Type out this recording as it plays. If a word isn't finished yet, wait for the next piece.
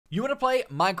You want to play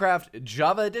Minecraft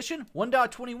Java Edition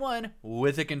 1.21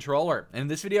 with a controller. And in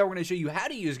this video, we're going to show you how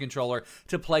to use a controller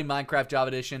to play Minecraft Java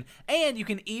Edition. And you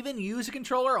can even use a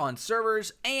controller on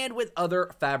servers and with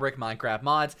other Fabric Minecraft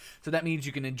mods. So that means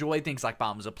you can enjoy things like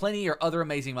Bombs of Plenty or other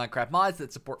amazing Minecraft mods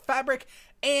that support Fabric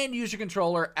and use your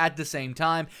controller at the same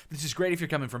time. This is great if you're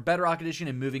coming from Bedrock Edition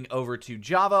and moving over to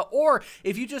Java, or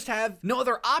if you just have no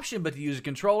other option but to use a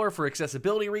controller for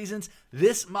accessibility reasons.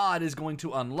 This mod is going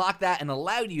to unlock that and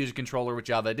allow you to use a controller with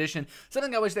Java Edition,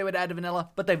 something I wish they would add to vanilla,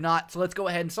 but they've not. So let's go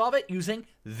ahead and solve it using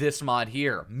this mod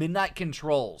here,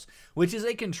 MidnightControls, which is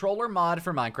a controller mod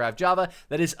for Minecraft Java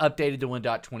that is updated to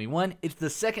 1.21. It's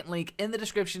the second link in the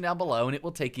description down below, and it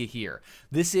will take you here.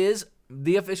 This is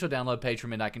the official download page for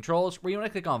MidnightControls, where you want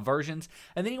to click on versions,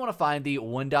 and then you want to find the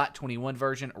 1.21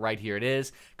 version. Right here it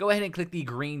is. Go ahead and click the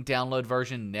green download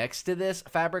version next to this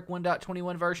Fabric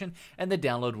 1.21 version, and the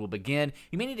download will begin.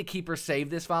 You may need to keep or save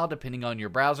this file depending on your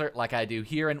browser, like I do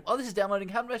here. And while this is downloading,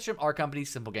 have a message from our company,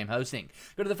 SimpleGameHosting.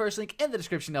 Go to the first link in the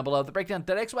description down below. The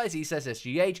breakdown.xyz says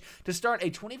SGH to start a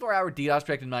 24-hour DDoS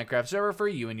Protected Minecraft server for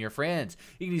you and your friends.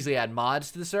 You can easily add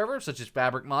mods to the server, such as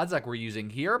Fabric mods like we're using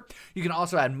here. You can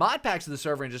also add mod packs to the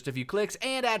server in just a few clicks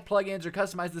and add plugins or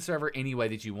customize the server any way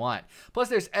that you want. Plus,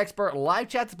 there's expert live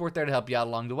chat support there to help you out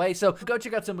along the way. So go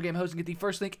check out SimpleGameHosting, get the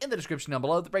first link in the description down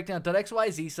below, the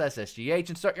breakdown.xyz/SGH,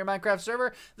 and start your Minecraft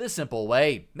server the simple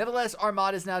way. Nevertheless, our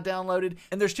mod is now downloaded,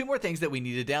 and there's two more things that we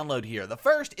need to download here. The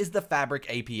first is the Fabric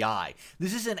API.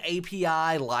 This is an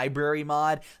API library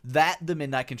mod that the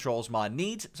MidnightControls mod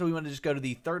needs, so we want to just go to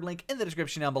the third link in the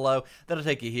description down below. That'll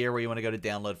take you here where you want to go to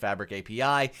download Fabric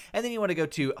API, and then you want to go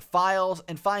to Files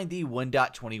and find the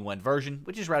 1.21 version,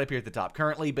 which is right up here at the top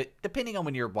currently, but depending on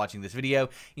when you're watching this video,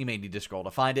 you may need to scroll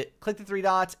to find it. Click the three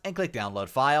dots and click download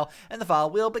file, and the file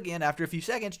will begin after a few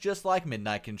seconds, just like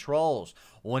MidnightControls.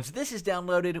 Once this is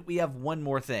downloaded, we have one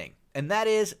more thing, and that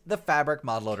is the Fabric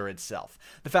mod loader itself.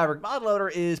 The Fabric mod loader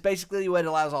is basically what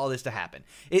allows all this to happen.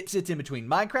 It sits in between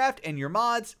Minecraft and your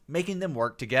mods, making them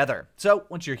work together. So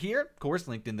once you're here, of course,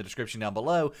 linked in the description down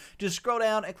below, just scroll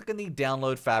down and click on the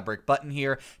Download Fabric button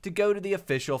here to go to the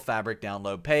official Fabric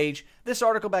download page. This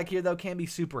article back here, though, can be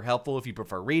super helpful if you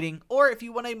prefer reading, or if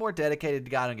you want a more dedicated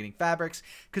guide on getting fabrics,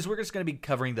 because we're just going to be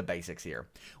covering the basics here.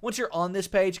 Once you're on this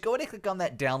page, go ahead and click on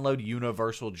that Download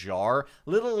Universal Jar,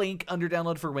 little link under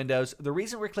Download for Windows. The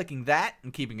reason we're clicking that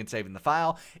and keeping and saving the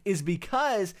file is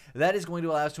because that is going to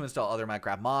allow us to install other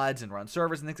Minecraft mods and run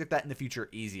servers and things like that in the future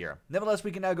easier. Nevertheless, we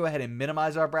can now go ahead and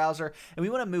minimize our browser, and we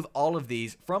want to move all of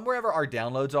these from wherever our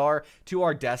downloads are to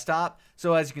our desktop.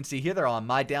 So as you can see here, they're on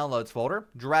my downloads folder.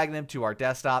 Drag them to our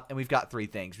desktop, and we've got three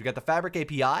things. We've got the Fabric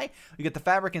API, we got the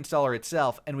Fabric installer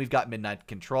itself, and we've got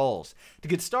MidnightControls. To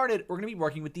get started, we're going to be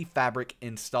working with the Fabric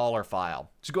installer file.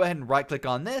 So go ahead and right click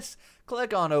on this,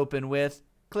 click on Open With,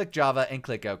 click Java, and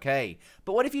click OK.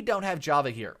 But what if you don't have Java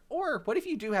here? Or what if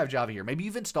you do have Java here? Maybe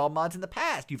you've installed mods in the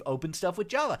past, you've opened stuff with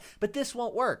Java, but this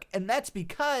won't work. And that's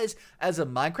because as a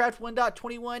Minecraft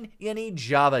 1.21, you need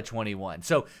Java 21.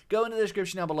 So go into the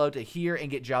description down below to here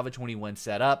and get Java 21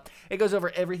 set up. It goes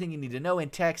over everything you need to know in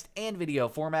text and video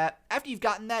format. After you've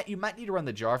gotten that, you might need to run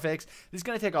the jar fix. This is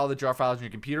going to take all the jar files on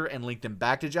your computer and link them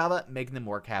back to Java, making them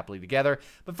work happily together.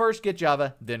 But first, get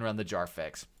Java, then run the jar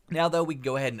fix. Now, though, we can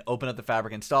go ahead and open up the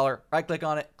Fabric installer, right-click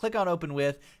on it, click on Open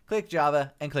With, click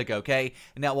Java, and click OK,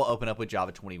 and now we'll open up with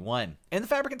Java 21. In the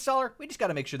Fabric installer, we just got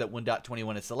to make sure that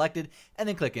 1.21 is selected, and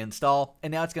then click Install,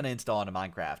 and now it's going to install into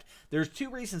Minecraft. There's two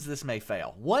reasons this may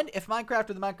fail. One, if Minecraft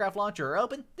or the Minecraft launcher are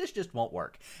open, this just won't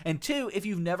work. And two, if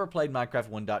you've never played Minecraft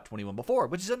 1.21 before,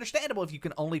 which is understandable if you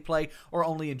can only play or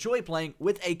only enjoy playing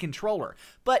with a controller.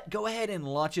 But go ahead and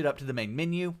launch it up to the main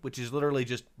menu, which is literally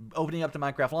just opening up the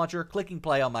Minecraft launcher, clicking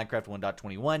play on Minecraft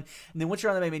 1.21, and then once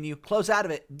you're on the main menu, close out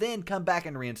of it, then come back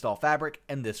and reinstall Fabric,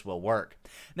 and this will work.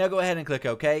 Now go ahead and click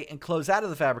OK and close out of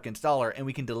the Fabric installer, and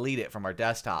we can delete it from our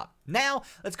desktop. Now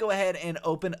let's go ahead and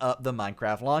open up the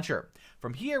Minecraft launcher.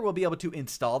 From here, we'll be able to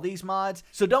install these mods,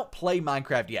 so don't play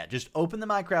Minecraft yet. Just open the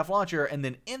Minecraft launcher, and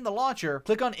then in the launcher,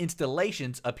 click on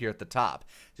Installations up here at the top.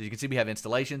 So you can see we have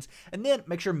installations, and then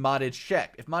make sure mod is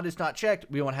checked. If mod is not checked,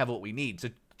 we won't have what we need. So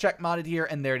check modded here,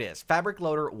 and there it is, Fabric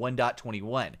Loader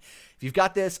 1.21. If you've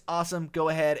got this, awesome, go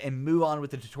ahead and move on with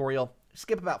the tutorial.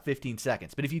 Skip about 15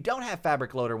 seconds. But if you don't have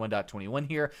Fabric Loader 1.21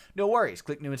 here, no worries,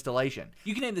 click New Installation.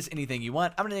 You can name this anything you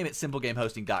want. I'm going to name it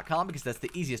SimpleGameHosting.com because that's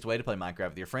the easiest way to play Minecraft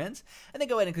with your friends. And then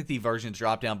go ahead and click the Versions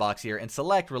drop-down box here and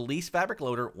select Release Fabric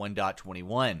Loader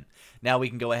 1.21. Now we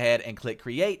can go ahead and click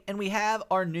Create, and we have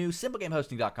our new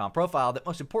SimpleGameHosting.com profile that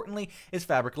most importantly is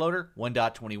Fabric Loader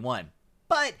 1.21.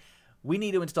 But we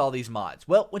need to install these mods.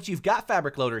 Well, once you've got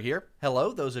Fabric Loader here,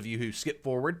 hello, those of you who skip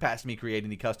forward past me creating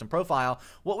the custom profile,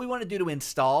 what we want to do to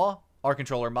install our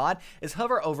controller mod is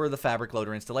hover over the Fabric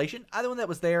Loader installation, either one that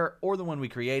was there or the one we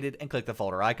created, and click the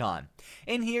folder icon.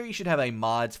 In here, you should have a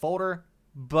mods folder,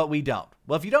 but we don't.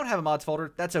 Well, if you don't have a mods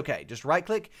folder, that's okay. Just right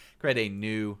click, create a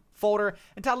new folder,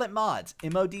 and title it mods,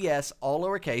 M-O-D-S, all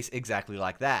lowercase, exactly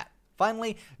like that.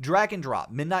 Finally, drag and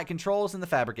drop MidnightControls and the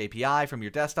Fabric API from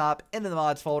your desktop into the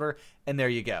mods folder, and there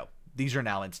you go. These are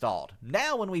now installed.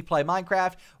 Now, when we play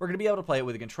Minecraft, we're going to be able to play it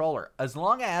with a controller, as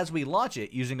long as we launch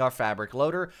it using our Fabric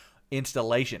Loader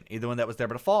installation, either one that was there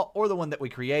by default or the one that we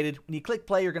created. When you click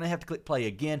play, you're going to have to click play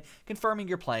again, confirming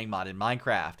you're playing modded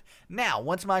Minecraft. Now,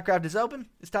 once Minecraft is open,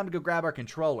 it's time to go grab our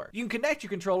controller. You can connect your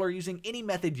controller using any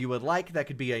method you would like. That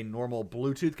could be a normal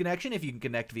Bluetooth connection if you can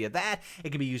connect via that.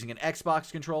 It can be using an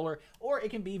Xbox controller, or it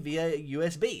can be via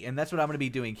USB, and that's what I'm going to be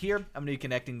doing here. I'm going to be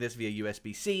connecting this via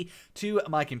USB-C to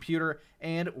my computer,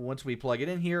 and once we plug it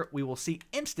in here, we will see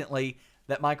instantly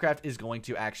that Minecraft is going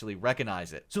to actually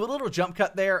recognize it. So a little jump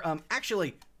cut there.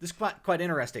 Actually, this is quite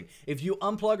interesting. If you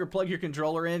unplug or plug your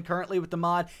controller in currently with the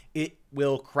mod, it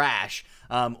will crash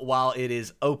while it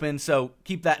is open. So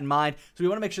keep that in mind. So we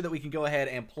want to make sure that we can go ahead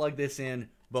and plug this in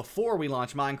before we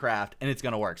launch Minecraft, and it's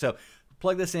going to work. So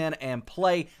plug this in and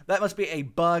play. That must be a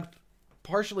bug.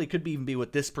 Partially could even be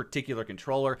with this particular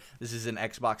controller. This is an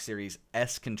Xbox Series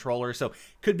S controller, so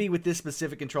could be with this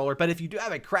specific controller. But if you do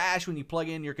have a crash when you plug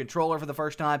in your controller for the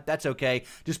first time, that's okay.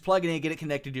 Just plug it in, get it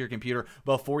connected to your computer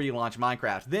before you launch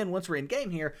Minecraft. Then once we're in game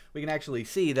here, we can actually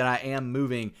see that I am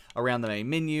moving around the main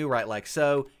menu, right like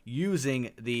so,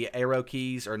 using the arrow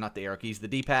keys, or not the arrow keys, the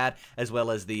D-pad, as well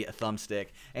as the thumbstick.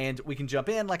 And we can jump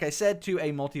in, like I said, to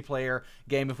a multiplayer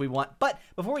game if we want. But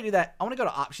before we do that, I want to go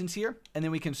to options here, and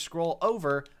then we can scroll over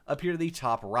up here to the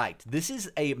top right. This is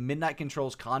a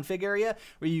MidnightControls config area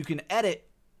where you can edit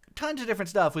tons of different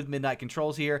stuff with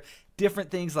MidnightControls here.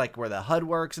 Different things like where the HUD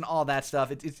works and all that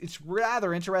stuff. It's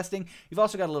rather interesting. You've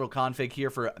also got a little config here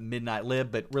for Midnight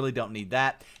Lib, but really don't need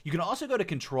that. You can also go to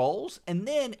controls, and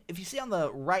then if you see on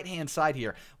the right hand side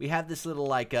here, we have this little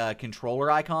like controller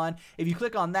icon. If you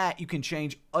click on that, you can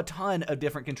change a ton of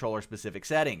different controller specific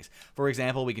settings. For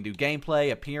example, we can do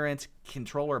gameplay, appearance,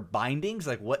 controller bindings,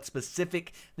 like what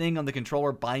specific thing on the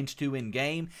controller binds to in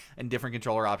game, and different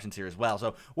controller options here as well.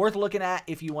 So worth looking at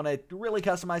if you want to really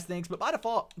customize things, but by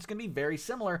default, it's going to be very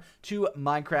similar to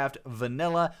Minecraft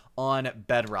Vanilla on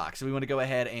Bedrock. So we want to go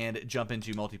ahead and jump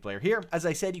into multiplayer here. As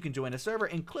I said, you can join a server,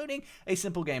 including a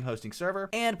SimpleGameHosting server,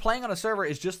 and playing on a server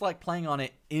is just like playing on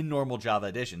it in normal Java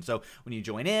Edition. So when you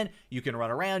join in, you can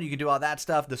run around, you can do all that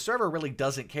stuff. The server really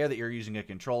doesn't care that you're using a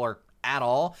controller at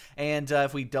all. And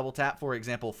if we double tap, for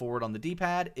example, forward on the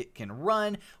D-pad, it can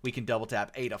run. We can double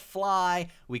tap A to fly.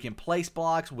 We can place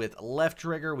blocks with left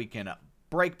trigger. We can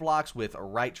break blocks with a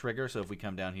right trigger. So if we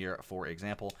come down here, for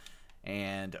example,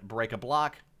 and break a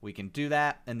block, we can do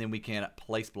that. And then we can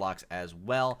place blocks as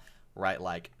well, right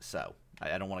like so.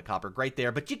 I don't want to copper grate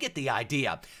there, but you get the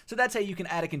idea. So that's how you can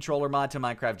add a controller mod to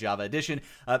Minecraft Java Edition.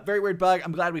 Very weird bug.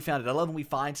 I'm glad we found it. I love when we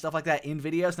find stuff like that in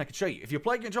videos, and I can show you. If you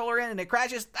plug your controller in and it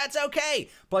crashes, that's okay.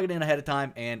 Plug it in ahead of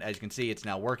time, and as you can see, it's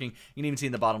now working. You can even see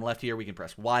in the bottom left here, we can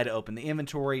press Y to open the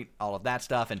inventory, all of that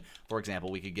stuff. And for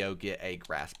example, we could go get a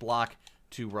grass block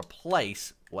to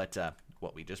replace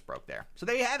what we just broke there. So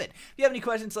there you have it. If you have any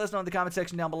questions, let us know in the comment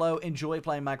section down below. Enjoy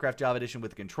playing Minecraft Java Edition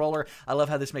with the controller. I love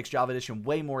how this makes Java Edition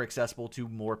way more accessible to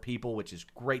more people, which is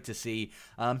great to see.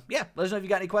 Yeah, let us know if you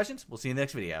got any questions. We'll see you in the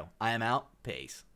next video. I am out. Peace.